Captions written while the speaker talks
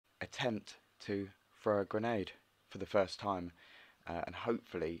attempt to throw a grenade for the first time and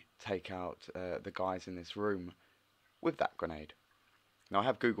hopefully take out the guys in this room with that grenade. Now I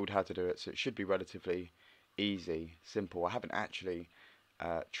have googled how to do it, so it should be relatively easy, simple. I haven't actually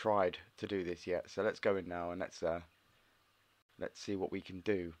tried to do this yet, so let's go in now and let's see what we can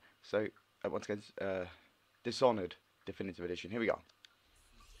do. So once again, Dishonored Definitive Edition. Here we go.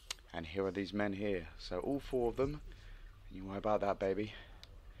 And here are these men here. So all 4 of them. And you worry about that, baby.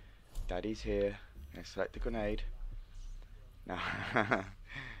 Daddy's here. Let's select the grenade. Now,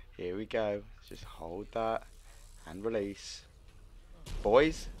 here we go. Just hold that and release.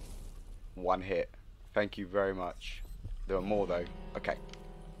 Boys, 1 hit. Thank you very much. There are more though. Okay.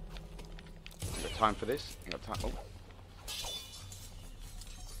 You got time for this? You got time? Oh.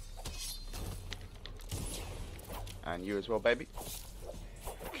 And you as well, baby.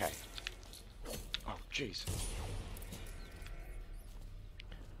 Okay. Oh, jeez.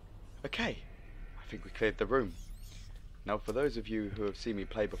 Okay. I think we cleared the room. Now, for those of you who have seen me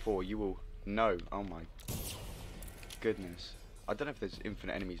play before, you will know. Oh my goodness. I don't know if there's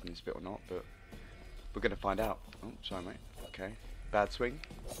infinite enemies in this bit or not, but we're going to find out. Oh, sorry, mate. Okay. Bad swing.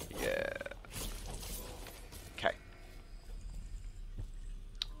 Yeah. Okay.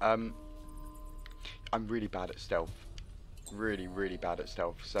 I'm really bad at stealth. Really, really bad at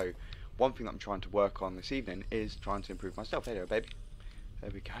stealth. So, one thing that I'm trying to work on this evening is trying to improve my stealth. There you go, baby.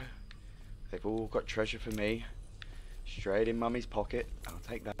 There we go. They've all got treasure for me. Straight in mummy's pocket. I'll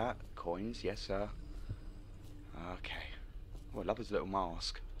take that. Coins, yes, sir. Okay. Oh, I love his little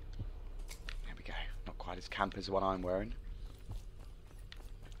mask. There we go. Not quite as camp as the one I'm wearing.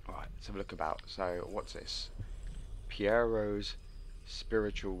 Alright, let's have a look about. So, what's this? Piero's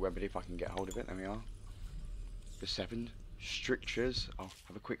spiritual remedy, if I can get hold of it. There we are. The 7 strictures. I'll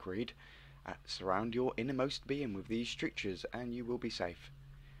have a quick read. Surround your innermost being with these strictures and you will be safe.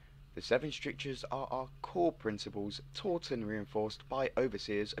 The 7 strictures are our core principles taught and reinforced by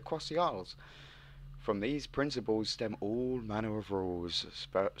overseers across the Isles. From these principles stem all manner of rules,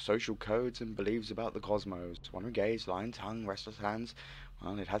 social codes and beliefs about the cosmos. Wandering gaze, lying tongue, restless hands.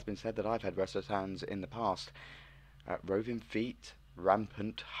 Well, it has been said that I've had restless hands in the past. Roving feet,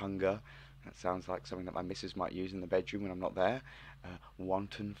 rampant hunger. That sounds like something that my missus might use in the bedroom when I'm not there.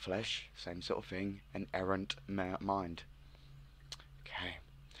 Wanton flesh, same sort of thing. An errant mind. Okay.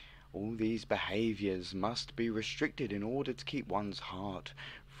 All these behaviours must be restricted in order to keep one's heart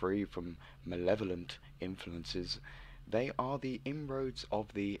free from malevolent influences. They are the inroads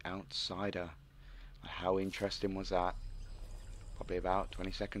of the outsider. How interesting was that? Probably about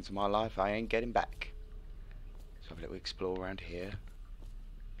 20 seconds of my life I ain't getting back. Let's have a little explore around here.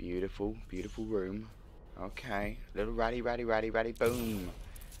 Beautiful, beautiful room. Okay, little ratty, boom.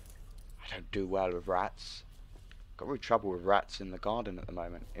 I don't do well with rats. Got real trouble with rats in the garden at the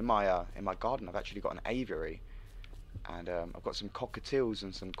moment. In my garden, I've actually got an aviary, and I've got some cockatiels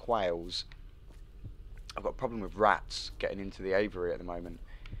and some quails. I've got a problem with rats getting into the aviary at the moment.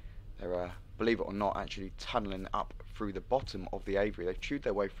 They're, believe it or not, actually tunneling up through the bottom of the aviary. They've chewed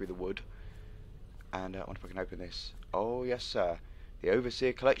their way through the wood. And I wonder if I can open this. Oh yes, sir. The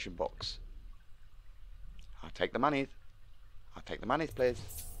Overseer collection box. I'll take the money. I'll take the monies, please.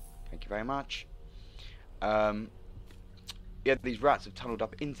 Thank you very much. Yeah, these rats have tunneled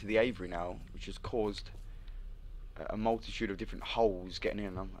up into the aviary now, which has caused a multitude of different holes getting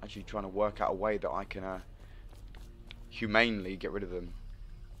in. I'm actually trying to work out a way that I can humanely get rid of them.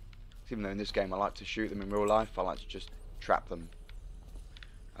 Even though in this game I like to shoot them in real life, I like to just trap them.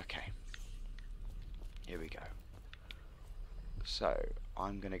 Okay. Here we go. So,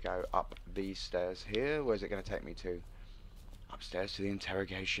 I'm going to go up these stairs here. Where's it going to take me to? Upstairs to the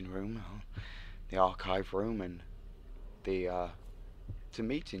interrogation room, the archive room, and the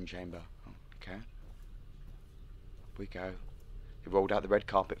meeting chamber. Oh, okay. Here we go. You rolled out the red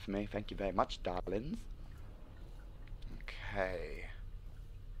carpet for me. Thank you very much, darlings. Okay.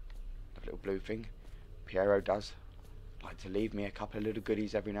 Have a little blue thing. Piero does like to leave me a couple of little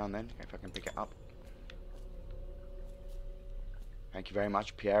goodies every now and then, if I can pick it up. Thank you very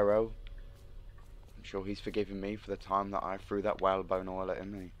much, Piero. I'm sure he's forgiven me for the time that I threw that whalebone oil at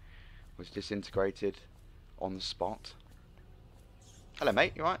him. He was disintegrated on the spot. Hello,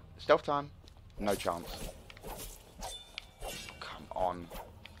 mate. You alright? Stealth time? No chance. Come on.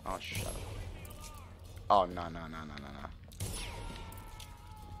 Oh, shut up. Oh, no. I'm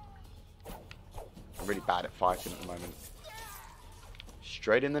really bad at fighting at the moment.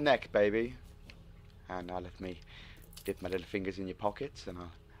 Straight in the neck, baby. And now let me dip my little fingers in your pockets and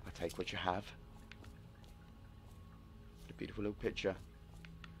I'll take what you have. A beautiful little picture.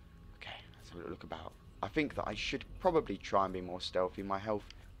 Okay, let's have a little look about. I think that I should probably try and be more stealthy. My health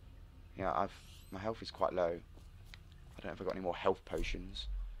Yeah, my health is quite low. I don't know if I've got any more health potions.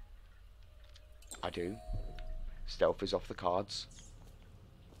 I do. Stealth is off the cards.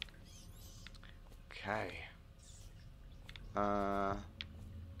 Okay. Let's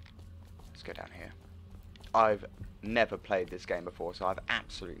go down here. I've never played this game before, so I've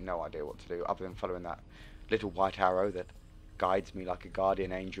absolutely no idea what to do other than following that little white arrow that guides me like a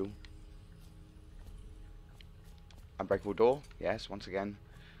guardian angel. Unbreakable door, yes, once again,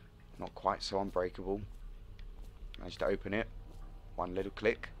 not quite so unbreakable. Managed to open it, one little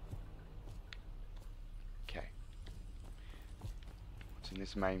click. Okay. What's in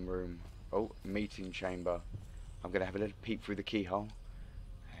this main room? Oh, meeting chamber. I'm gonna have a little peek through the keyhole.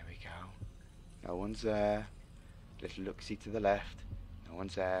 There we go. No one's there. Little look-see to the left. No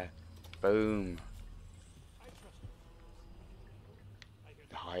one's there. Boom.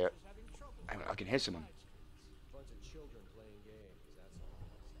 The higher. I can hear someone.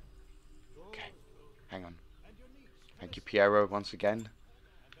 Okay. Hang on. Thank you, Piero, once again.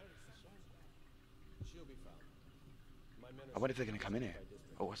 I wonder if they're going to come in here.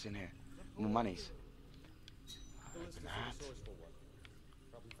 Oh, what's in here? More monies. Open that.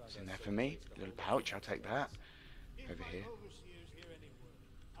 What's in there for me? A little pouch, I'll take that. Over here.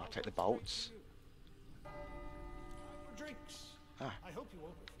 I'll take the bolts. Ah.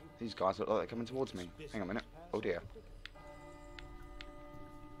 These guys look like they're coming towards me. Hang on a minute. Oh dear.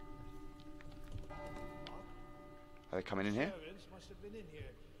 Are they coming in here?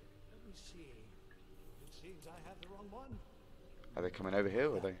 Are they coming over here,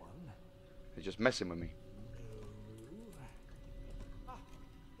 or are they're just messing with me?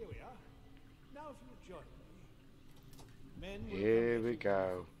 Here we are. Now if you join me. Here we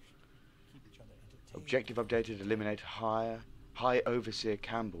go. Objective updated, eliminate High Overseer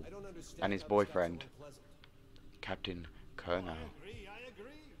Campbell and his boyfriend, Captain Colonel.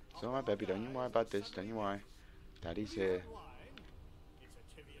 It's alright, baby, don't you worry about this, don't you worry. Daddy's here.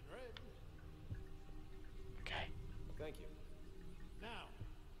 Okay. Thank you. Now,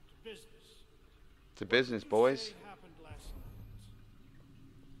 to business. To business, boys.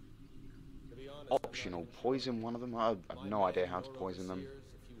 Optional. Poison one of them. I have no idea how to poison them.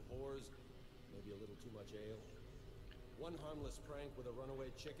 One harmless prank with a runaway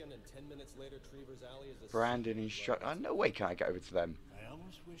chicken, and 10 minutes later Trevor's Alley is a Brandon instruct. No way can I get over to them.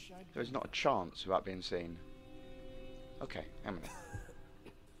 There's not a chance without being seen. Okay, hang on a minute.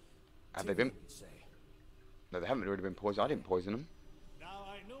 Have they been? No, they haven't already been poisoned. I didn't poison them. Now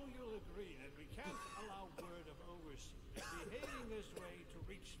I know you'll agree that we can't allow word of overseers behaving this way to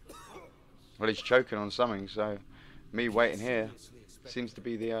reach the powers. Well, he's choking on something, so me waiting here seems to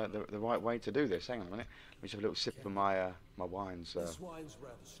be the right way to do this. Hang on a minute. Let me just have a little sip of my my wines. This wine's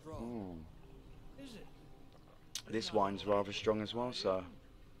rather strong. Is it? This wine's rather strong as well, sir.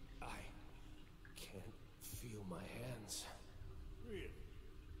 I can't feel my hands. Really?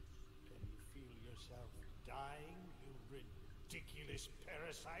 Can you feel yourself dying, you ridiculous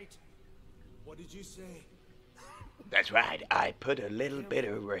parasite? What did you say? That's right. I put a little bit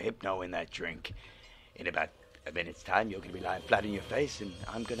of Hypno in that drink. In about a minute's time, you're going to be lying flat on your face, and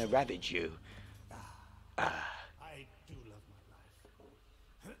I'm going to ravage you. I do love my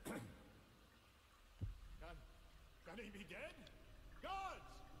life. Can he be dead? Guards,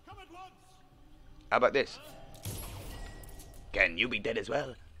 come at once. How about this? Can you be dead as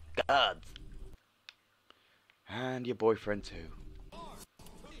well? Guards. And your boyfriend too. Oh,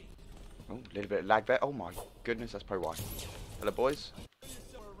 a little bit of lag there. Oh my goodness, that's probably why. Hello, boys.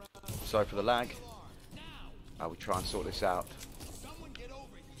 Sorry for the lag. I will try and sort this out.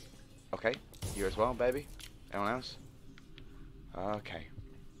 Okay, you as well, baby? Anyone else? Okay.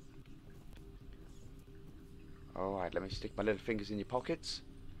 Alright, let me stick my little fingers in your pockets.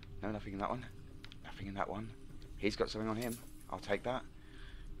 No, nothing in that one. Nothing in that one. He's got something on him. I'll take that.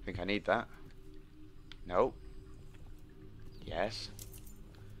 I think I need that. No. Yes.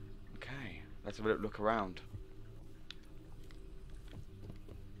 Okay, let's have a little look around.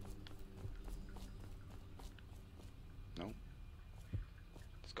 No.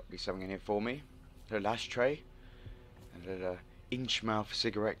 There's got to be something in here for me. A little ashtray. And a little inch mouth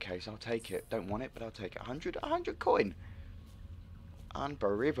cigarette case. I'll take it. Don't want it, but I'll take it. 100 coin.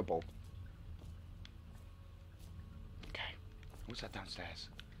 Unbelievable. Okay. What's that downstairs?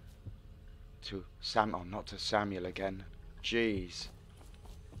 To Sam. Oh, not to Samuel again. Jeez.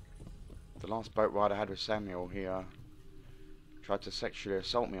 The last boat ride I had with Samuel, he tried to sexually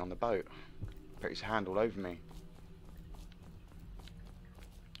assault me on the boat. Put his hand all over me.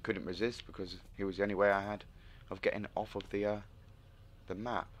 Couldn't resist because he was the only way I had of getting off of the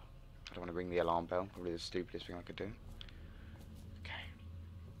map. I don't want to ring the alarm bell. Probably the stupidest thing I could do. Okay.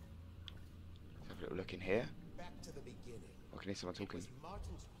 little look in here. Back to the beginning. I can hear someone It talking. was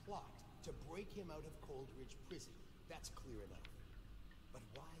Martin's plot to break him out of Coldridge Prison. That's clear enough. But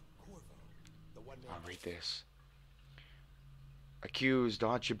why Corvo? The one man. I'll read this. Accused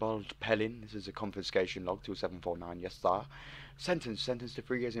Archibald Pellin. This is a confiscation log 2749. Yes, sir. Sentenced to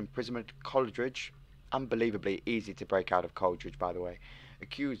 3 years imprisonment. Coldridge. Unbelievably easy to break out of Coldridge, by the way.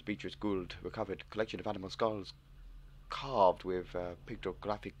 Accused Beatrice Gould. Recovered collection of animal skulls carved with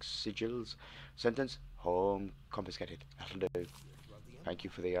pictographic sigils. Sentence. Home confiscated. That'll do. Thank you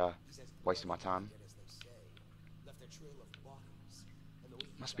for the waste of my time.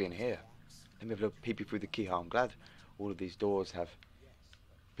 Must be in here. Let me have a little peepee through the keyhole. I'm glad all of these doors have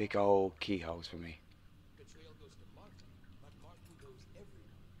big old keyholes for me.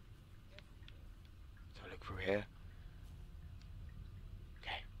 So look through here.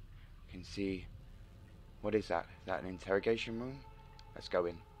 Okay. You can see. What is that? Is that an interrogation room? Let's go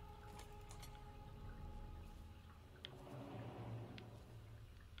in.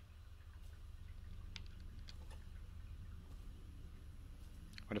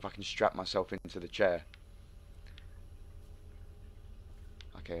 What if I can strap myself into the chair?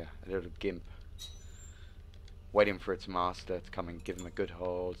 Okay, a little gimp. Waiting for its master to come and give him a good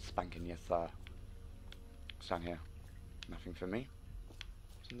old spanking, yes sir. What's down here? Nothing for me.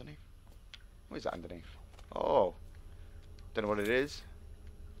 What's underneath? What is that underneath? Oh! Don't know what it is.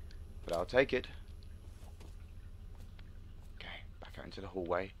 But I'll take it. Okay, back out into the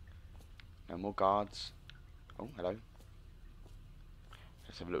hallway. No more guards. Oh, hello.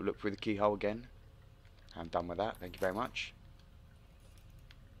 Let's have a little look through the keyhole again. I'm done with that, thank you very much.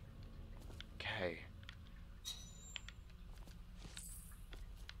 Okay.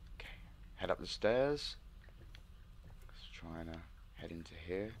 Okay, head up the stairs. Let's try and head into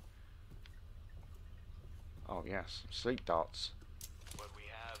here. Oh yes, sleep darts. What we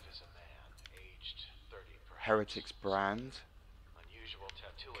have is a man, aged 30 perhaps. Heretics brand. Unusual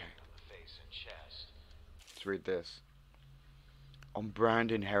tattooing on the face and chest. Let's read this. On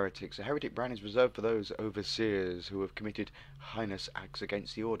brand in heretics. A heretic brand is reserved for those overseers who have committed heinous acts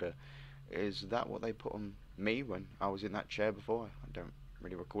against the order. Is that what they put on me when I was in that chair before? I don't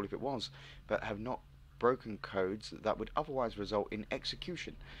really recall if it was. But have not broken codes that would otherwise result in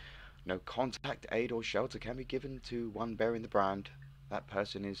execution. No contact, aid or shelter can be given to one bearing the brand. That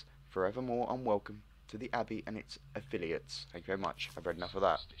person is forevermore unwelcome to the Abbey and its affiliates. Thank you very much. I've read enough of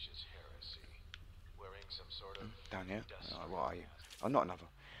that. Wearing some sort of Down here? What are you? Oh, not another.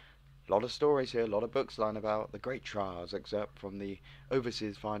 A lot of stories here, a lot of books lying about the great trials, excerpt from the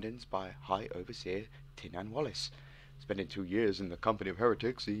Overseer's findings by High Overseer Tynan Wallace. Spending 2 years in the company of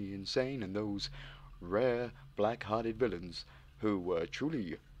heretics, the insane, and those rare black-hearted villains who were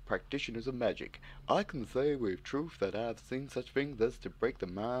truly practitioners of magic. I can say with truth that I have seen such things as to break the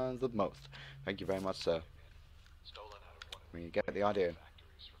minds of most. Thank you very much, sir. You get the idea.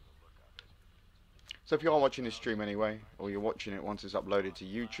 So if you are watching this stream anyway, or you're watching it once it's uploaded to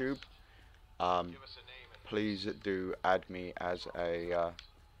YouTube, please do add me as a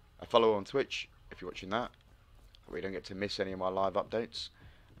follower on Twitch if you're watching that. We don't get to miss any of my live updates.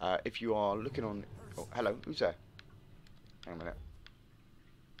 If you are looking on... Oh, hello, who's there? Hang on a minute.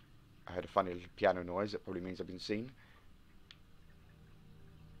 I heard a funny little piano noise. That probably means I've been seen.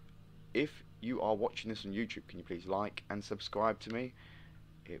 If you are watching this on YouTube, can you please like and subscribe to me?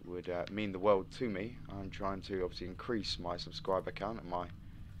 It would mean the world to me. I'm trying to obviously increase my subscriber count and my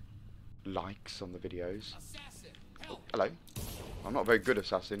likes on the videos. Oh, hello. I'm not very good at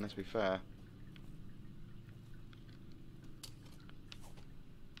assassin, let's be fair.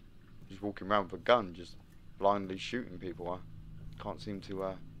 Just walking around with a gun, just blindly shooting people. I can't seem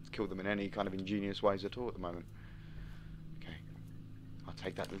to kill them in any kind of ingenious ways at all at the moment. Okay. I'll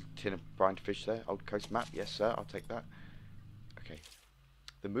take that little tin of brined fish there. Old Coast map, yes sir, I'll take that. Okay.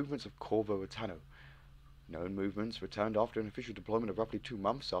 The movements of Corvo Atano. Known movements returned after an official deployment of roughly 2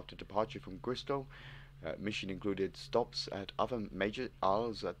 months after departure from Bristol. Mission included stops at other major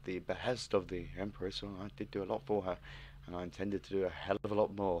isles at the behest of the Empress. So I did do a lot for her, and I intended to do a hell of a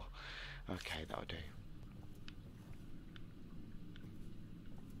lot more. Okay, that'll do.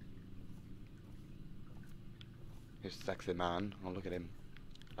 Here's a sexy man. Oh, look at him.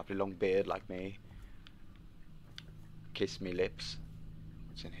 Lovely long beard like me. Kiss me lips.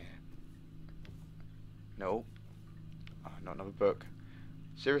 What's in here? No. Oh, not another book.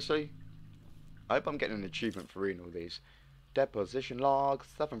 Seriously? I hope I'm getting an achievement for reading all these. Deposition log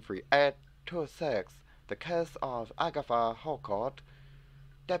 73826. The case of Agatha Hawcourt.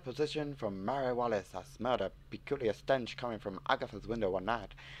 Deposition from Mary Wallace. I smelled a peculiar stench coming from Agatha's window one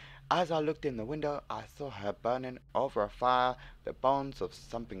night. As I looked in the window, I saw her burning over a fire the bones of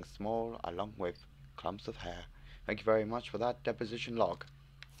something small, along with clumps of hair. Thank you very much for that deposition log.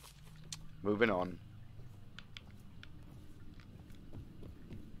 Moving on.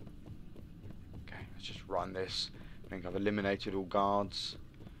 Okay, let's just run this. I think I've eliminated all guards.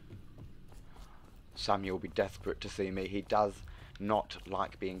 Samuel will be desperate to see me. He does not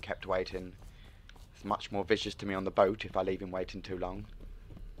like being kept waiting. It's much more vicious to me on the boat if I leave him waiting too long.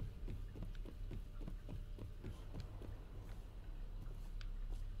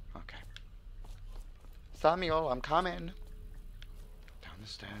 Okay. Samuel, I'm coming. Down the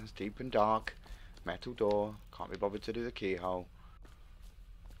stairs, deep and dark. Metal door. Can't be bothered to do the keyhole.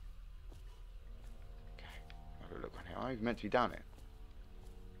 Okay. Have a look on here. Oh, you're meant to be down it.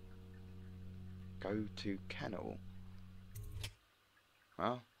 Go to kennel.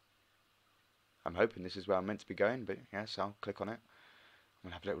 Well, I'm hoping this is where I'm meant to be going, but yes, I'll click on it. I'm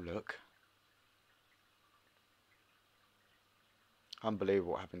going to have a little look.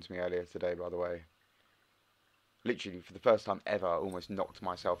 Unbelievable what happened to me earlier today, by the way. Literally, for the first time ever, I almost knocked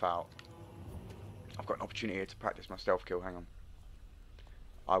myself out. I've got an opportunity here to practice my stealth kill, hang on.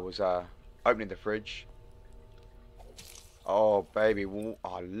 I was opening the fridge. Oh, baby,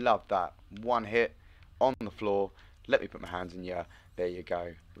 I love that. One hit on the floor. Let me put my hands in you. There you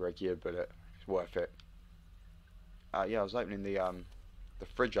go. Regular bullet. It's worth it. Yeah, I was opening the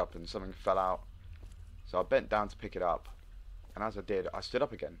fridge up and something fell out. So I bent down to pick it up. And as I did, I stood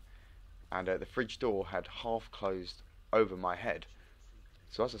up again. And the fridge door had half closed over my head.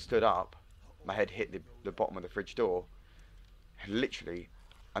 So as I stood up, my head hit the bottom of the fridge door. And literally,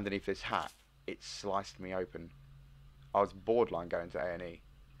 underneath this hat, it sliced me open. I was borderline going to A&E.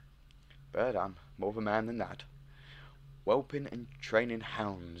 But I'm more of a man than that. Whelping and training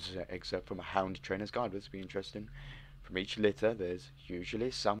hounds, except from a hound trainer's guide. This would be interesting. From each litter, there's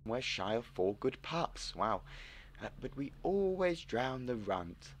usually somewhere shy of 4 good pups. Wow. But we always drown the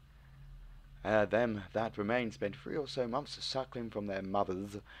runt. Them that remain spend 3 or so months suckling from their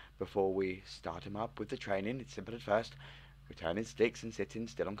mothers before we start 'em up with the training. It's simple at first. Returning sticks and sitting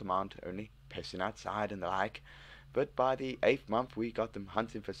still on command, only pissing outside and the like. But by the 8th month, we got them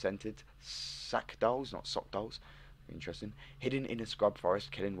hunting for scented sack dolls, not sock dolls. Interesting. Hidden in a scrub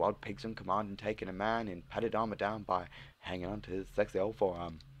forest, killing wild pigs on command and taking a man in padded armor down by hanging on to his sexy old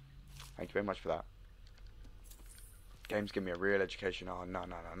forearm. Thank you very much for that. Games give me a real education. Oh, no,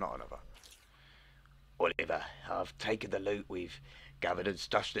 not another. Oliver, I've taken the loot we've gathered and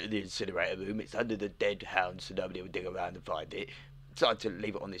stashed it in the incinerator room. It's under the dead hound, so nobody will dig around and find it. Decided to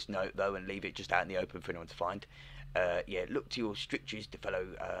leave it on this note, though, and leave it just out in the open for anyone to find. Yeah, look to your strictures to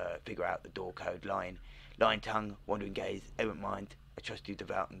figure out the door code. Lying tongue, wandering gaze, errant mind. I trust you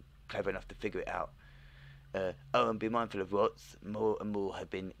devout and clever enough to figure it out. Oh, and be mindful of rots. More and more have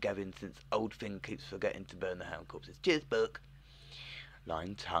been gathering since old Finn keeps forgetting to burn the hound corpses. Cheers, Buck.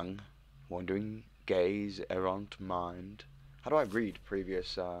 Lying tongue, wandering gaze, errant mind. How do I read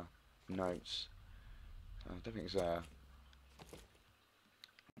previous notes? I don't think it's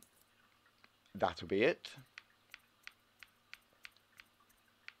that'll be it.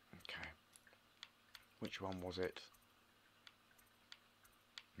 Okay. Which one was it?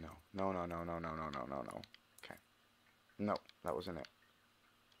 No. Okay. No, that wasn't it.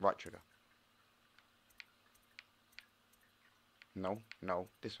 Right trigger. No,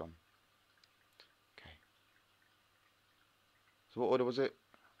 this one. Okay. So what order was it?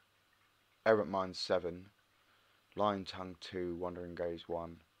 Errant mind 7. Lying tongue 2. Wandering gaze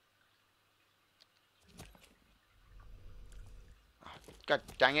 1. God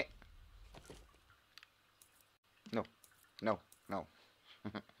dang it. No.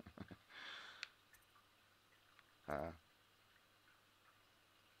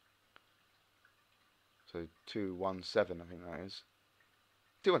 So 217, I think that is.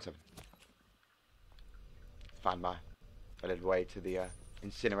 217. Find my little way to the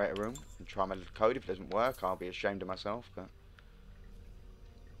incinerator room and try my little code. If it doesn't work, I'll be ashamed of myself, but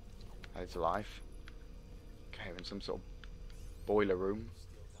it's life. Okay, in some sort of boiler room.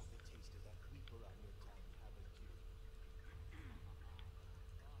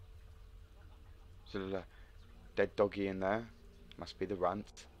 There's a dead doggy in there. Must be the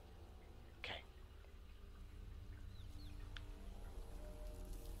runt. Okay.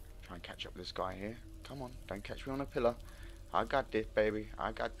 Try and catch up with this guy here. Come on, don't catch me on a pillar. I got this, baby.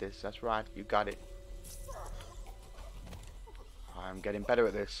 I got this. That's right. You got it. I'm getting better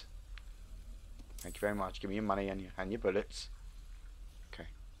at this. Thank you very much. Give me your money and your bullets. Okay.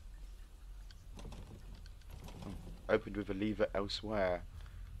 Oh, opened with a lever elsewhere.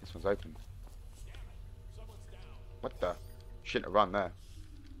 This one's open. What the? Shouldn't have run there.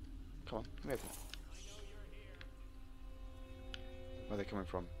 Come on, come here. Where are they coming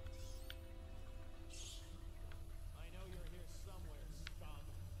from?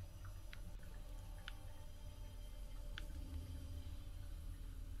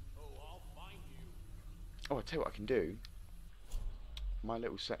 tell you what I can do. My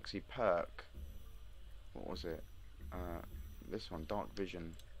little sexy perk. What was it? This one, dark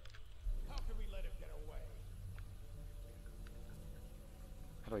vision. How can we let him get away?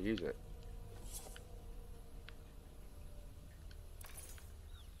 How do I use it?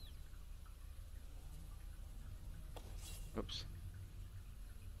 Oops.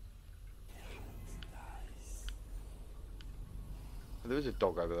 Oh, there is a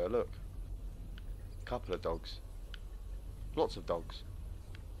dog over there, look. A couple of dogs. Lots of dogs.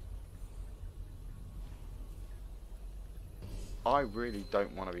 I really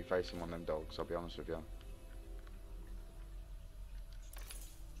don't want to be facing one of them dogs, I'll be honest with you.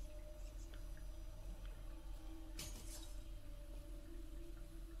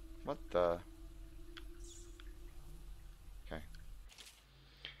 What the? Okay.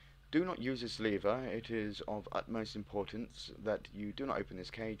 Do not use this lever. It is of utmost importance that you do not open this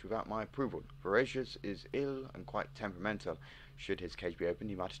cage without my approval. Voracious is ill and quite temperamental. Should his cage be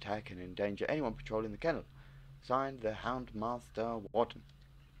opened, he might attack and endanger anyone patrolling the kennel. Signed, the Houndmaster Warden.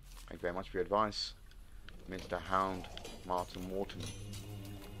 Thank you very much for your advice, Mr. Hound Martin Wharton.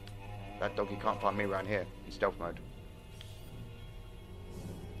 That doggy can't find me around here in stealth mode.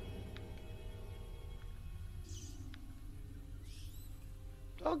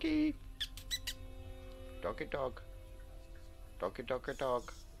 Doggy! Doggy dog. Doggy doggy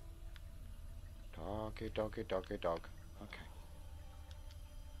dog. Doggy doggy doggy dog. Okay.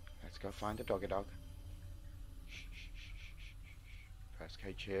 Let's go find the doggy dog. First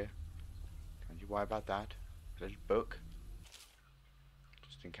cage here. Don't you worry about that. Little book.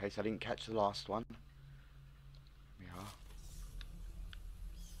 Just in case I didn't catch the last one. Here we are.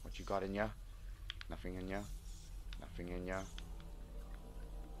 What you got in ya? Nothing in ya. Nothing in ya.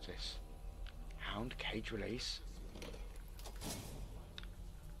 What's this? Hound cage release.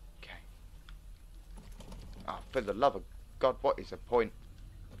 Okay. Oh, for the love of God, what is the point?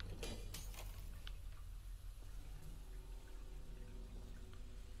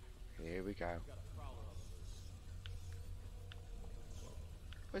 Here we go.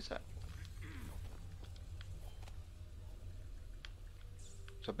 Where's that?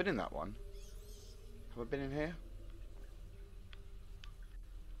 So I've been in that one. Have I been in here?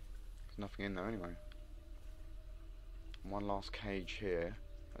 There's nothing in there anyway. One last cage here.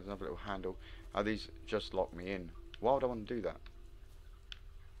 There's another little handle. Oh, these just lock me in. Why would I want to do that?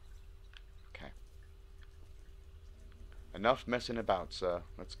 Okay. Enough messing about, sir.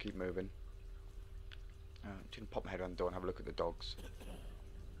 Let's keep moving. I'm just going to pop my head around the door and have a look at the dogs.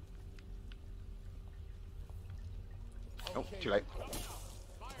 Oh, too late.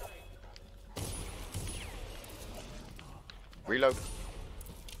 Reload.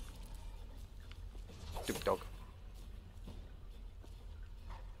 Stupid dog.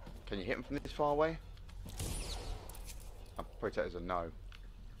 Can you hit him from this far away? I'll probably take it as a no.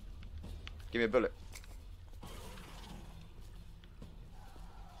 Give me a bullet.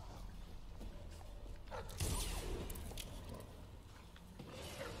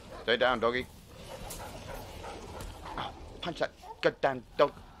 Stay down, doggy. Oh, punch that goddamn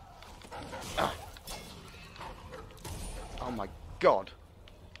dog. Ah. Oh my God.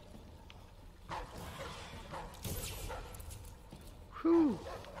 Whew.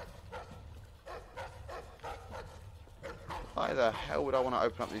 Why the hell would I want to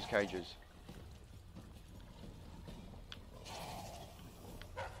open up these cages?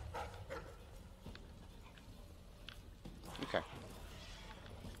 Okay.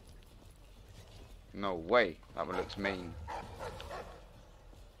 No way. That one looks mean.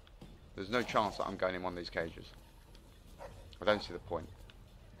 There's no chance that I'm going in one of these cages. I don't see the point.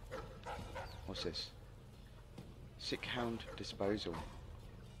 What's this? Sick Hound Disposal.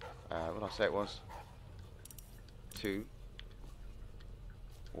 What did I say it was? 2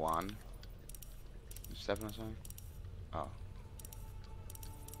 1 7 or something? Oh.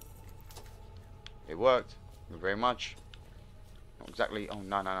 It worked. Thank you very much. Not exactly. Oh,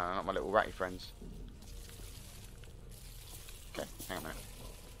 no, not my little ratty friends. Okay, hang on a minute.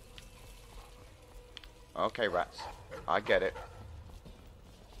 Okay, rats. I get it.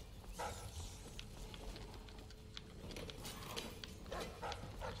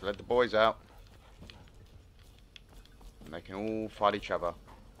 So let the boys out. And they can all fight each other.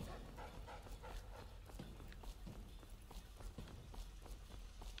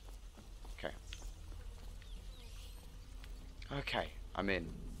 Okay. Okay, I'm in.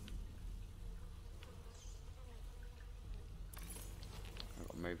 I've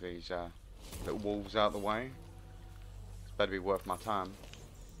got to move these little wolves out of the way. It's better be worth my time.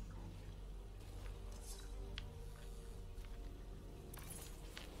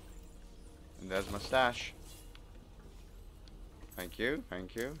 And there's my stash. Thank you,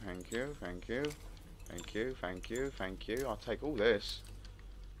 thank you, thank you, thank you, thank you, thank you, thank you. I'll take all this.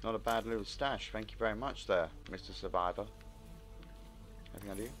 Not a bad little stash. Thank you very much there, Mr. Survivor.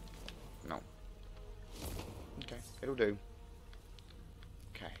 Anything I do? No. Okay, it'll do.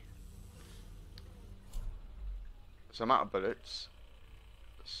 Okay. So I'm out of bullets.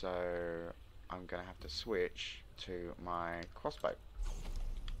 So I'm going to have to switch to my crossbow.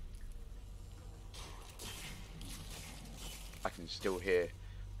 I can still hear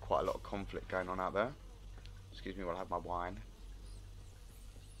quite a lot of conflict going on out there. Excuse me while I have my wine.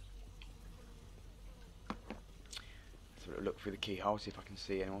 So look through the keyhole, see if I can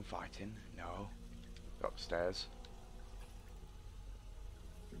see anyone fighting. No. They're upstairs.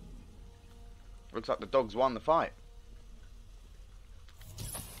 Looks like the dogs won the fight.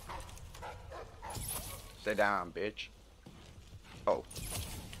 Stay down, bitch. Oh.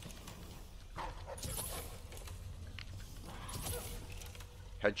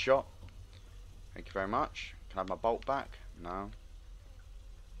 Headshot. Thank you very much. Can I have my bolt back? No.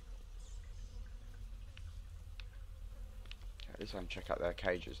 Okay, at least I can check out their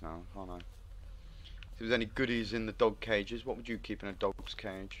cages now, can't I? If there's any goodies in the dog cages, what would you keep in a dog's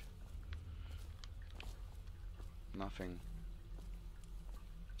cage? Nothing.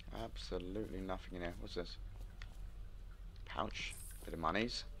 Absolutely nothing in here. What's this? Pouch. Bit of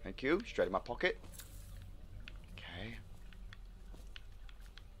monies. Thank you. Straight in my pocket. Okay.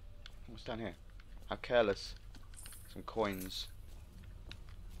 What's down here? How careless. Some coins.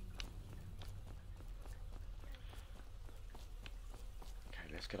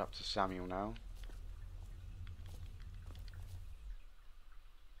 Okay, let's get up to Samuel now.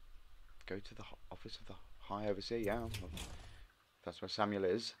 Go to the office of the High Overseer. Yeah, that's where Samuel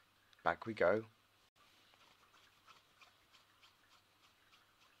is. Back we go.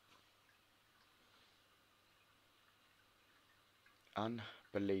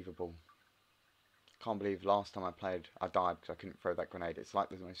 Unbelievable. Can't believe last time I played I died because I couldn't throw that grenade. It's like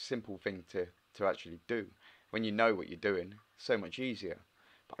the most simple thing to actually do. When you know what you're doing, it's so much easier.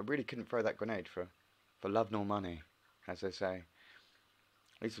 But I really couldn't throw that grenade for love nor money, as they say.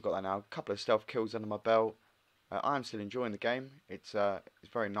 At least I've got that now. A couple of stealth kills under my belt. I'm still enjoying the game. It's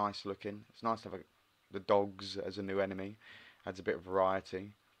very nice looking. It's nice to have the dogs as a new enemy. Adds a bit of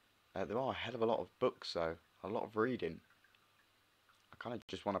variety. There are a hell of a lot of books though. A lot of reading. I kind of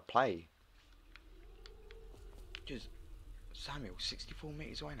just want to play. Just Samuel, 64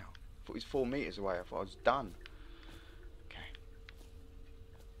 meters away now. I thought he was 4 meters away. I thought I was done. Okay.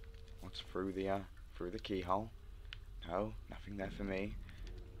 What's through the keyhole? No, nothing there for me.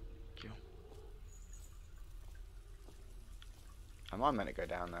 Kill. Am I meant to go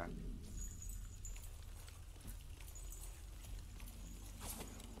down there?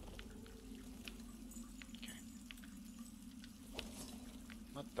 Okay.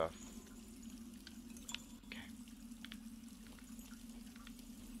 What the? Okay.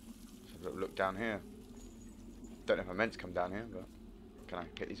 Let's have a little look down here. Don't know if I meant to come down here, but can I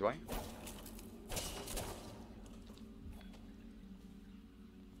get these away?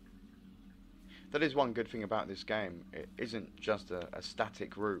 That is one good thing about this game. It isn't just a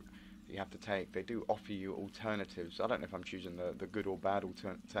static route that you have to take. They do offer you alternatives. I don't know if I'm choosing the good or bad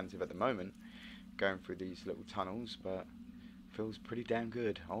alternative at the moment, going through these little tunnels, but it feels pretty damn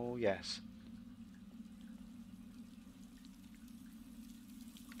good. Oh yes.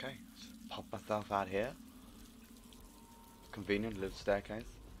 Okay, let's pop myself out here. Convenient little staircase.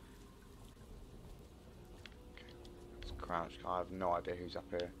 Okay, let's crouch. I have no idea who's up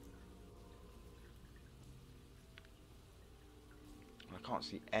here. I can't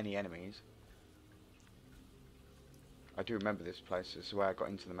see any enemies. I do remember this place. This is where I got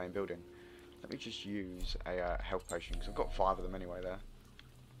into the main building. Let me just use a health potion because I've got 5 of them anyway there.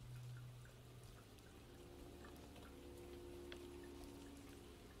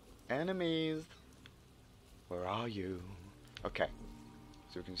 Enemies! Where are you? Okay.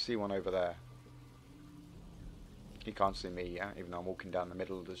 So we can see one over there. He can't see me yet, even though I'm walking down the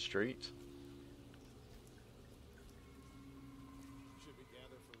middle of the street.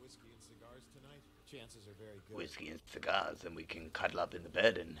 Chances are very good. Whiskey and cigars, and we can cuddle up in the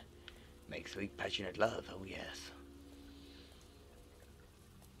bed and make sweet, passionate love. Oh, yes.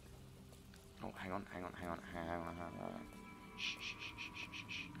 Oh, hang on. Shh.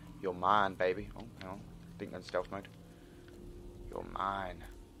 You're mine, baby. Oh, hang on. I think that's stealth mode. You're mine.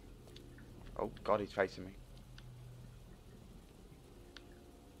 Oh, God, he's facing me.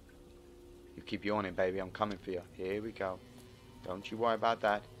 You keep yawning, baby. I'm coming for you. Here we go. Don't you worry about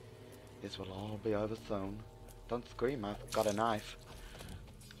that. This will all be over soon. Don't scream, I've got a knife.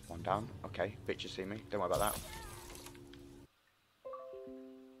 One down. Okay, bitches see me. Don't worry about that.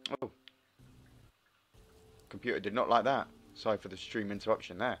 Oh. Computer did not like that. Sorry for the stream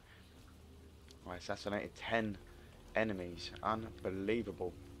interruption there. I assassinated 10 enemies.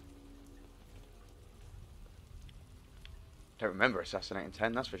 Unbelievable. Don't remember assassinating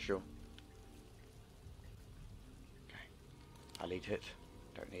 10, that's for sure. Okay. I'll eat it.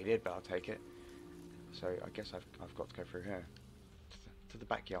 Don't need it, but I'll take it. So I guess I've got to go through here. To the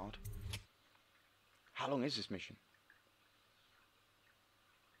backyard. How long is this mission?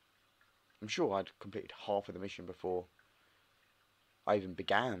 I'm sure I'd completed half of the mission before I even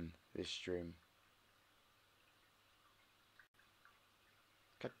began this stream.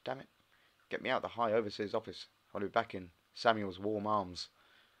 God damn it. Get me out of the High Overseer's office. I'll be back in Samuel's warm arms.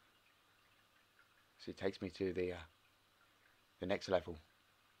 So he takes me to the next level.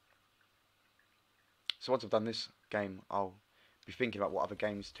 So once I've done this game, I'll be thinking about what other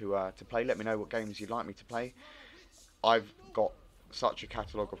games to play. Let me know what games you'd like me to play. I've got such a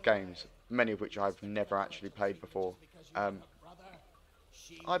catalogue of games, many of which I've never actually played before. Hi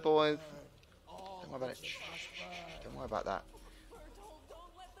boys. Don't worry about it. Shh, shh, shh. Don't worry about that.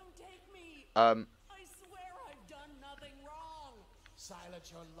 Don't let them take me. I swear I've done nothing wrong.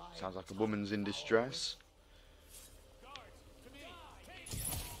 Silence your lies. Sounds like a woman's in distress.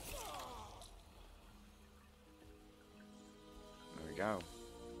 There we go.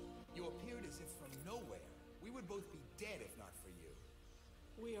 You appeared as if from nowhere. We would both be dead if not for you.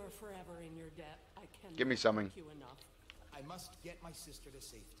 We are forever in your debt. I cannot Give me something. thank you enough. I must get my sister to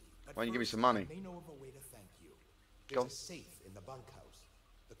safety. But Why don't you give me first, some money? I may know of a way to thank you. There's Go on. a safe in the bunkhouse.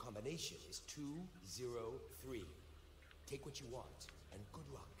 The combination is 203. Take what you want, and good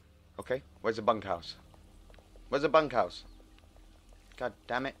luck. Okay, where's the bunkhouse? Where's the bunkhouse? God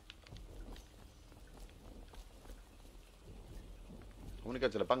damn it. I want to go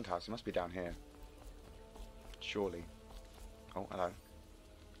to the bunkhouse. It must be down here. Surely. Oh, hello.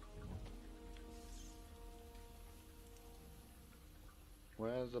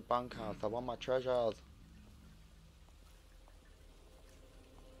 Where's the bunkhouse? I want my treasures.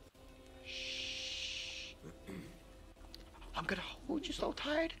 Shh. I'm gonna hold you so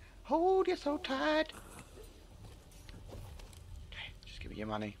tight. Hold you so tight. Okay, just give me your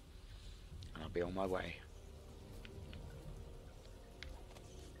money, and I'll be on my way.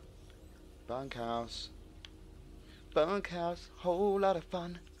 Bunkhouse. Bunkhouse, whole lot of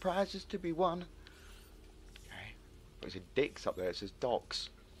fun. Prizes to be won. Okay. But it's a Dick's up there. It says Docks.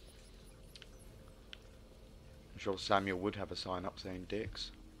 I'm sure Samuel would have a sign up saying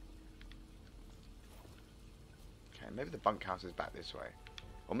Dick's. Okay, maybe the bunkhouse is back this way.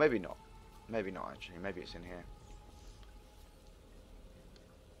 Or maybe not. Maybe not actually. Maybe it's in here.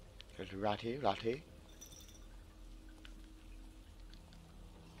 Little ratty, ratty.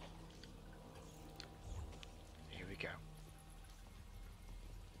 Here we go.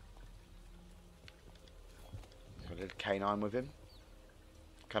 Got a little canine with him.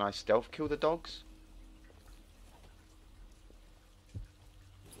 Can I stealth kill the dogs?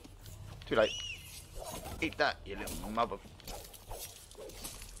 Too late. Eat that, you little mother.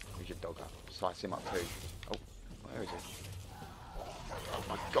 Where's your dog up? Slice him up too. Oh, where is he? Oh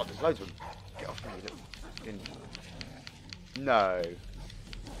my god, there's loads of them. Get off me, you little fucking... No.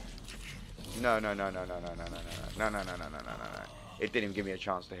 No, no, no, no, no, no, no, no, no, no, no, no, no, no, no, no, no. It didn't even give me a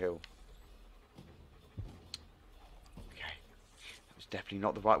chance to heal. Okay. That was definitely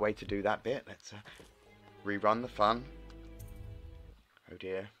not the right way to do that bit. Let's rerun the fun. Oh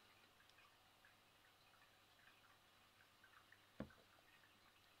dear.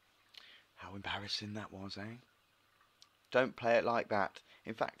 How embarrassing that was, eh? Don't play it like that.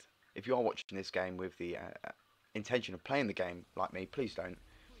 In fact, if you are watching this game with the intention of playing the game like me, please don't.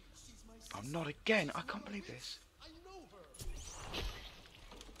 Oh, not again. I can't believe this.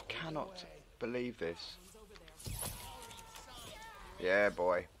 Cannot believe this. Yeah,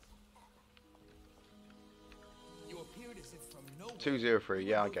 boy. You appeared as if from nowhere. 203.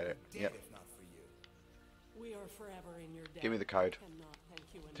 Yeah, I get it. Dead Yep. if not for you. We are forever in your debt. Give me the code. I cannot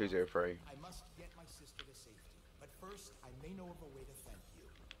thank you enough. 203. I must get my sister to safety. But first, I may know of a way to thank you.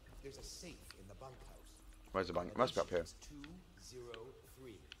 There's a safe in the bunkhouse. Where's the bunk? It must be up here.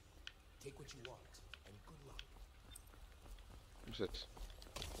 203. Take what you want, and good luck. What's this?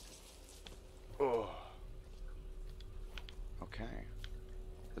 Oh. Okay.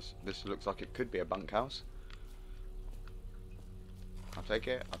 This looks like it could be a bunkhouse. I'll take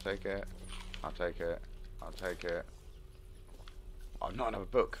it. I'll take it. I'll take it. I'll take it. Oh, not another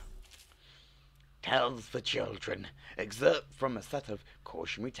book. Tales for children. Excerpt from a set of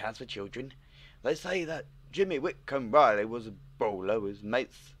cautionary tales for children. They say that Jimmy Whitcomb Riley was a bowler with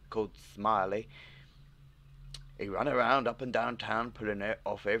mates called Smiley. He run around up and down town pulling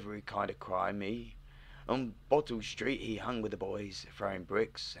off every kind of crime. He on Bottle Street he hung with the boys, throwing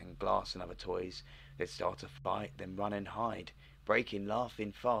bricks and glass and other toys. They'd start a fight, then run and hide, breaking,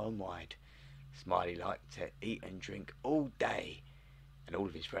 laughing far and wide. Smiley liked to eat and drink all day, and all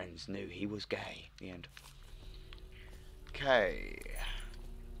of his friends knew he was gay. The end. Okay.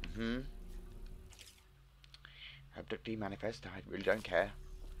 Abductee manifest. I really don't care.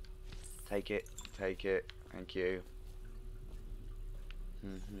 Take it. Take it. Thank you.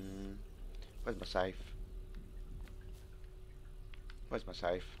 Where's my safe? Where's my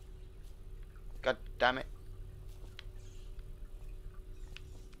safe? God damn it.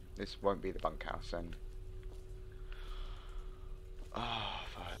 This won't be the bunkhouse then. Oh,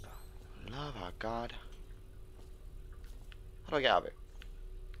 for the love of God. How do I get out of it?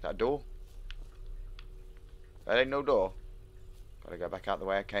 Is that a door? That ain't no door. Gotta go back out the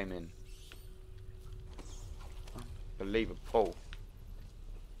way I came in. Unbelievable.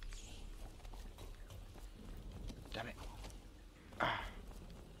 Damn it. Ah.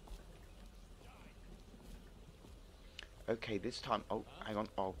 Okay, this time. Oh, hang on.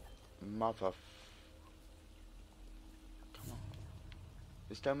 Oh, mother. Come on.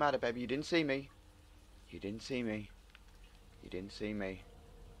 This don't matter, baby. You didn't see me. You didn't see me. You didn't see me.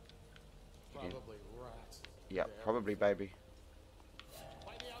 Probably rats. Yeah, probably, baby.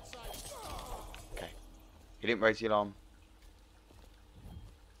 By the outside. Okay. He didn't raise the alarm.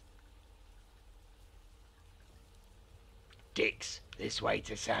 Dicks, this way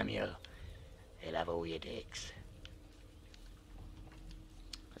to Samuel. He'll have all your dicks.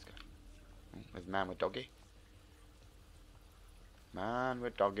 Let's go. Oh, there's man with doggy. Man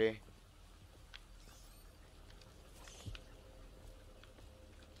with doggy.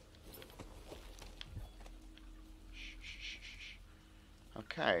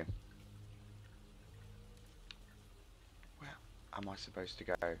 Okay. Where am I supposed to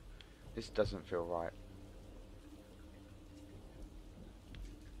go? This doesn't feel right.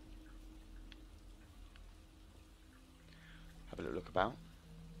 Have a little look about.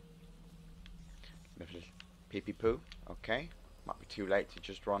 Have a little pee-pee poo. Okay. Might be too late to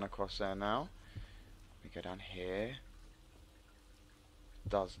just run across there now. We go down here.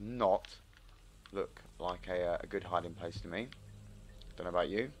 Does not look like a good hiding place to me. Don't know about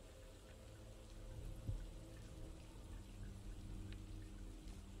you.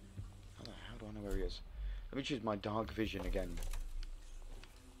 How do I know where he is? Let me choose my dark vision again.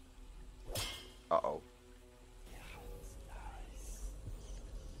 Uh-oh.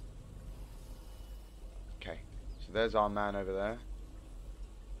 Okay, so there's our man over there.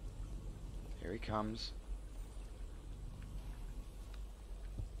 Here he comes.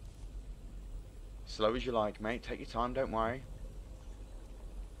 Slow as you like, mate. Take your time, don't worry.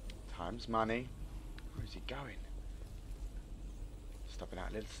 Time's money. Where is he going? Stopping out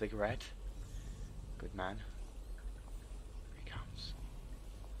a little cigarette. Good man. Here he comes.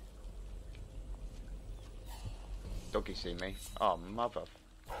 Doggy see me. Oh, mother.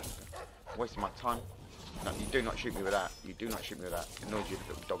 Wasting my time. No, you do not shoot me with that. You do not shoot me with that. It annoys you,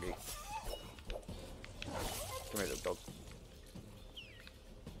 little doggy. Come here, little dog.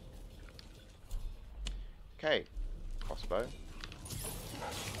 Okay. Crossbow.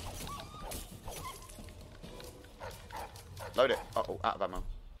 Load it. Uh-oh, out of ammo.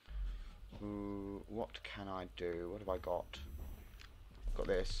 Ooh, what can I do? What have I got? Got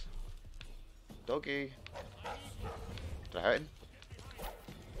this. Doggy. Did I hurt him?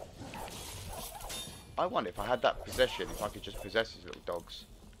 I wonder if I had that possession, if I could just possess his little dogs.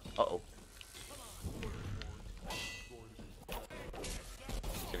 Uh-oh.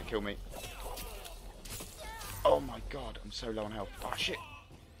 He's gonna kill me. Oh my god, I'm so low on health. Oh shit.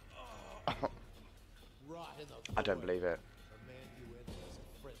 I don't believe it.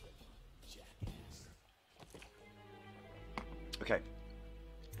 Okay.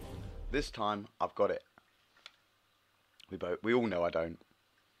 This time I've got it. We all know I don't.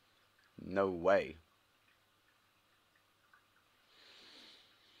 No way.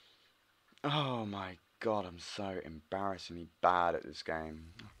 Oh my god, I'm so embarrassingly bad at this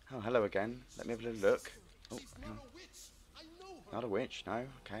game. Oh, hello again. Let me have a little look. Oh, hang on. Not a witch, no.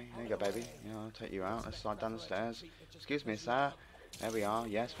 Okay, there you go, baby. Yeah, I'll take you out. Let's slide down the stairs. Excuse me, sir. There we are.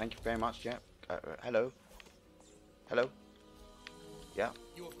 Yes, thank you very much. Yep. Hello. Hello. Yeah.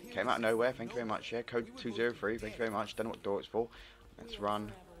 Came out of nowhere. Thank you very much. Yeah, code 203. Thank you very much. Don't know what door it's for. Let's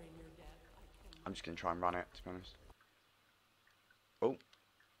run. I'm just going to try and run it, to be honest. Oh.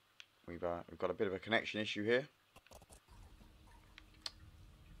 We've got a bit of a connection issue here.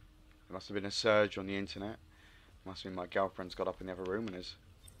 There must have been a surge on the internet. Must have been my girlfriend's got up in the other room and has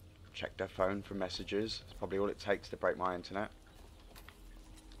check their phone for messages. It's probably all it takes to break my internet.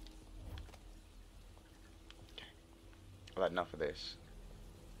 Okay. I've had enough of this.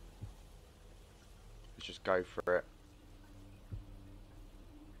 Let's just go for it.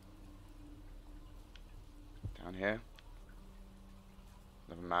 Down here.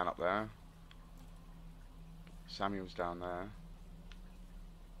 Another man up there. Samuel's down there.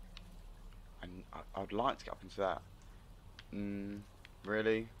 And I'd like to get up into that.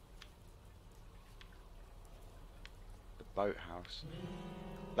 Really? The boathouse.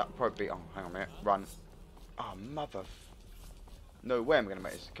 That'd probably be... Oh, hang on a minute. Run. Oh, mother... No way I'm going to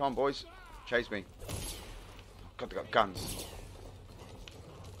make this. Come on, boys. Chase me. God, they got guns.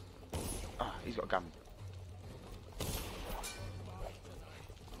 Ah, he's got a gun.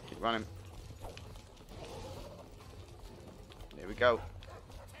 Keep running. Here we go.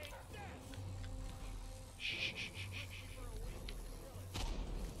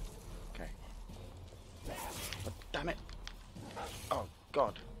 Okay. Oh, damn it. Oh,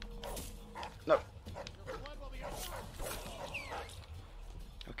 God. No.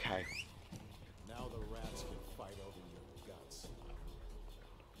 Okay. Now the rats can fight over your guts.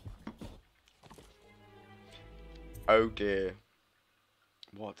 Oh dear.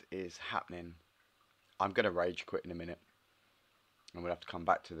 What is happening? I'm going to rage quit in a minute. And we'll have to come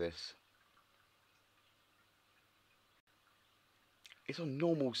back to this. It's on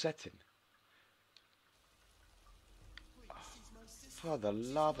normal setting. For the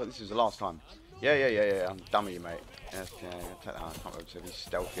love of... This is the last time. Yeah. I'm done with you, mate. Yes, yeah, take that out. I can't remember to be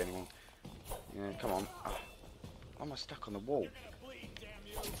stealthy anymore. Yeah, come on. Oh, why am I stuck on the wall?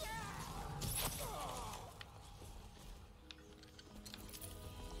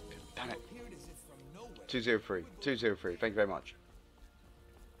 Damn it. 203. 203. Thank you very much.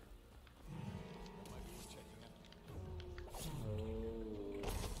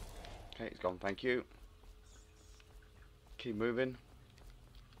 Okay, it's gone. Thank you. Keep moving.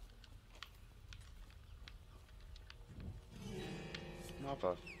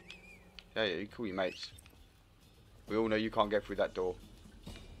 Mother. Yeah, you call your mates. We all know you can't get through that door.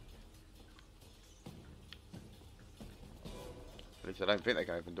 At least I don't think they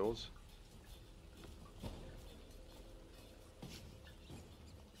can open doors.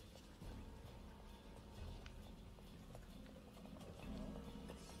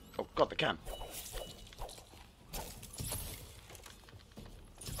 Oh God, they can.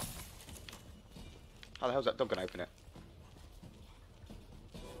 How the hell's that dog gonna open it?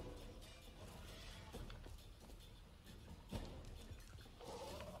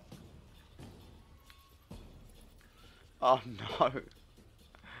 Oh no.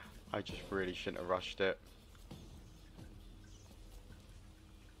 I just really shouldn't have rushed it.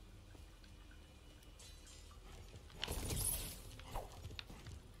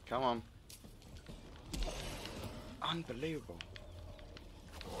 Come on. Unbelievable.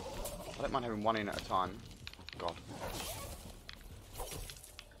 I don't mind having one in at a time. Oh God.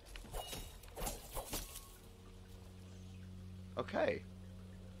 Okay.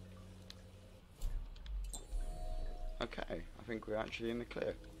 Okay, I think we're actually in the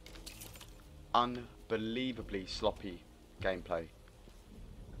clear. Unbelievably sloppy gameplay.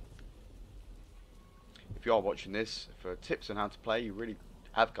 If you are watching this for tips on how to play, you really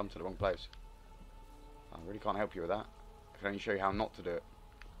have come to the wrong place. I really can't help you with that. I can only show you how not to do it.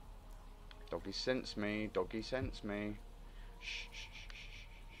 Doggy sense me, doggy sense me. Shh, shh, shh, shh, shh.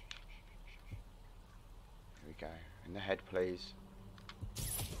 Here we go. In the head, please.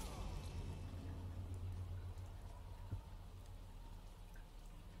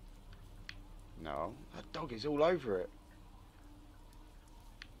 No, that dog is all over it.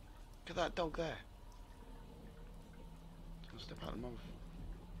 Look at that dog there. I'll step out of the mouth.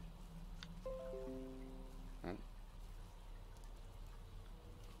 Oh.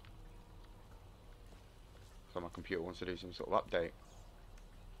 So my computer wants to do some sort of update.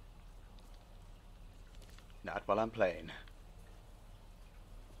 Not while I'm playing.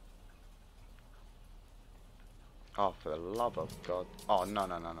 Oh, for the love of God. Oh, no.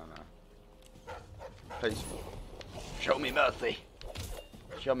 Please. Show me mercy.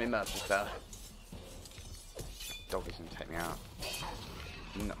 Show me mercy, sir. Dog is gonna take me out.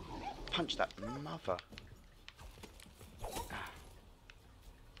 No. Punch that mother.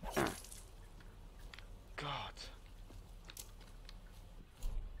 God.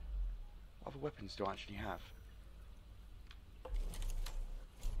 What other weapons do I actually have?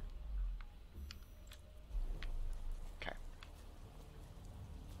 Okay.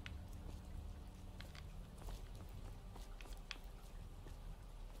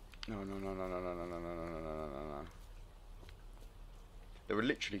 No. There are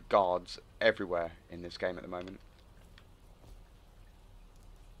literally guards everywhere in this game at the moment.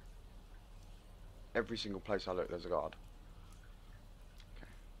 Every single place I look, there's a guard. Okay,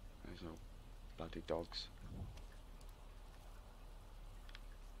 those little bloody dogs.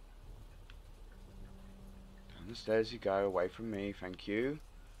 Down the stairs you go, away from me, thank you.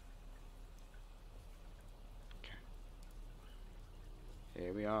 Okay.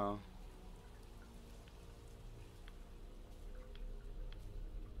 Here we are.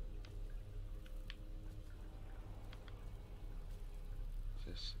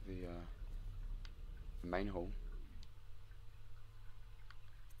 Is this the main hall?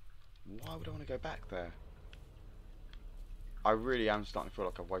 Why would I want to go back there? I really am starting to feel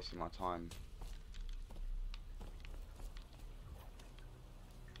like I've wasted my time.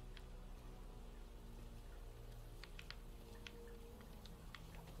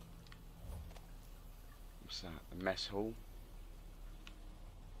 What's that? The mess hall?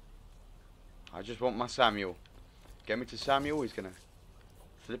 I just want my Samuel. Get me to Samuel, he's gonna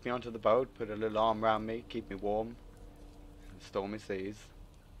slip me onto the boat, put a little arm around me, keep me warm in the stormy seas.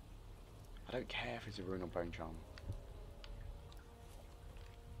 I don't care if it's a rune or bone charm.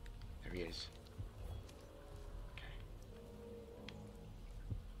 There he is. Okay.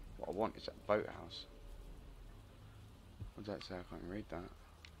 What I want is that boathouse. What does that say? I can't even read that.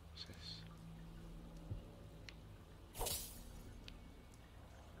 What's this?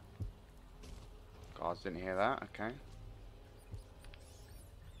 Guards didn't hear that, okay.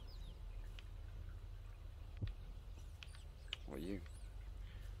 What are you?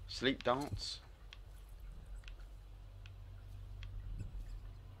 Sleep dance?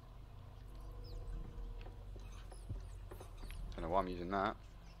 Don't know why I'm using that.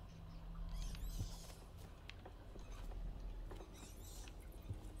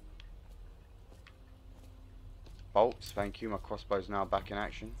 Bolts, thank you. My crossbow's now back in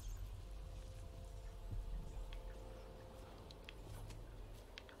action.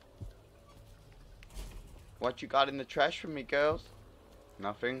 What you got in the trash for me, girls?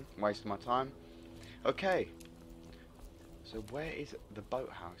 Nothing. Wasting my time. Okay. So where is the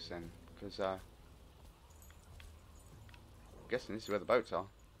boathouse then? Because I'm guessing this is where the boats are.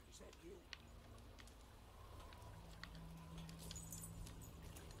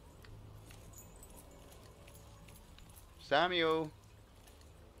 Samuel.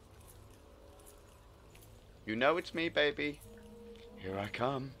 You know it's me, baby. Here I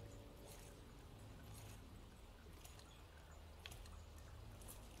come.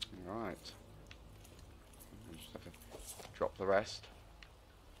 Right. I just have to drop the rest.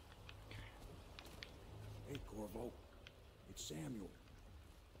 Hey, Corvo. It's Samuel.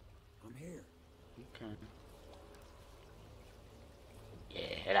 I'm here. Okay.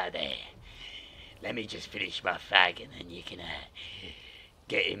 Yeah, hello there. Let me just finish my fag and then you can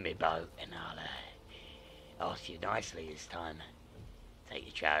get in my boat and I'll ask you nicely this time. Take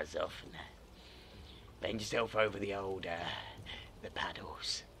your trousers off and bend yourself over the old the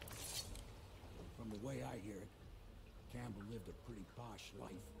paddles. From the way I hear it, Campbell lived a pretty posh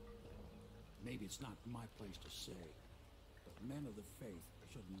life. Maybe it's not my place to say, but men of the faith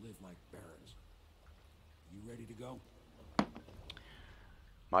shouldn't live like barons. You ready to go?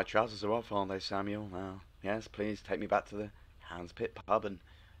 My trousers are off, aren't they, Samuel? Well, yes, please take me back to the Hound's Pit pub and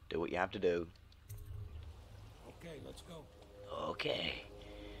do what you have to do. Okay, let's go. Okay.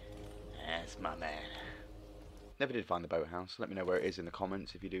 That's my man. Never did find the boathouse. Let me know where it is in the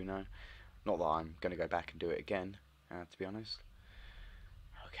comments if you do know. Not that I'm going to go back and do it again, to be honest.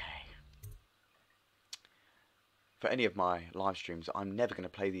 Okay. For any of my live streams, I'm never going to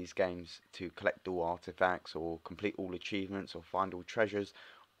play these games to collect all artifacts or complete all achievements or find all treasures.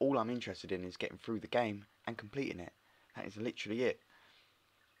 All I'm interested in is getting through the game and completing it. That is literally it.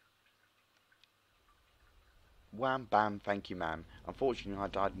 Wham, bam, thank you, ma'am. Unfortunately, I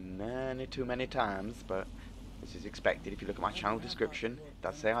died many too many times, but this is expected. If you look at my channel description, it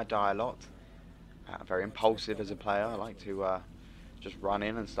does say I die a lot. I'm very impulsive as a player. I like to just run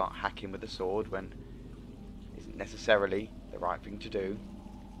in and start hacking with the sword when it isn't necessarily the right thing to do.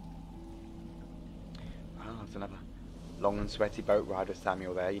 Well, that's another long and sweaty boat ride with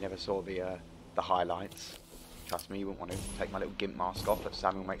Samuel there. You never saw the highlights. Trust me, you wouldn't want to take my little gimp mask off that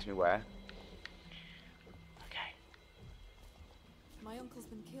Samuel makes me wear. Okay. My uncle's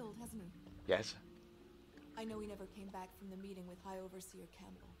been killed, hasn't he? Yes. I know he never came back from the meeting with High Overseer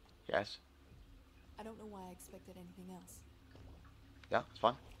Campbell. Yes. I don't know why I expected anything else. Yeah, it's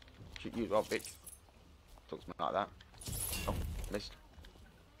fine. Shoot you, oh bitch. Talk to me like that. Oh, missed.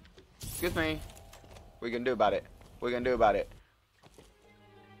 Excuse me. What are you gonna do about it? What are you gonna do about it?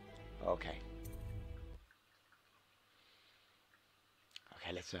 Okay.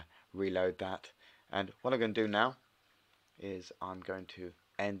 reload that. And what I'm going to do now is I'm going to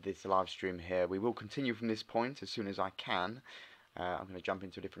end this live stream here. We will continue from this point as soon as I can. I'm going to jump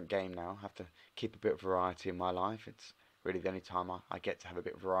into a different game now. I have to keep a bit of variety in my life. It's really the only time I get to have a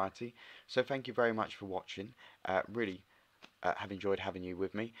bit of variety. So thank you very much for watching. Really have enjoyed having you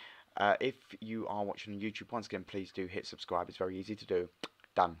with me. If you are watching on YouTube, once again, please do hit subscribe. It's very easy to do.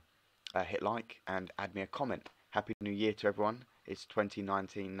 Done. Hit like and add me a comment. Happy New Year to everyone. It's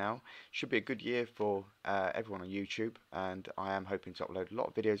 2019 now. Should be a good year for everyone on YouTube, and I am hoping to upload a lot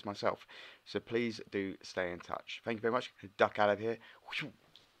of videos myself. So please do stay in touch. Thank you very much. Duck out of here.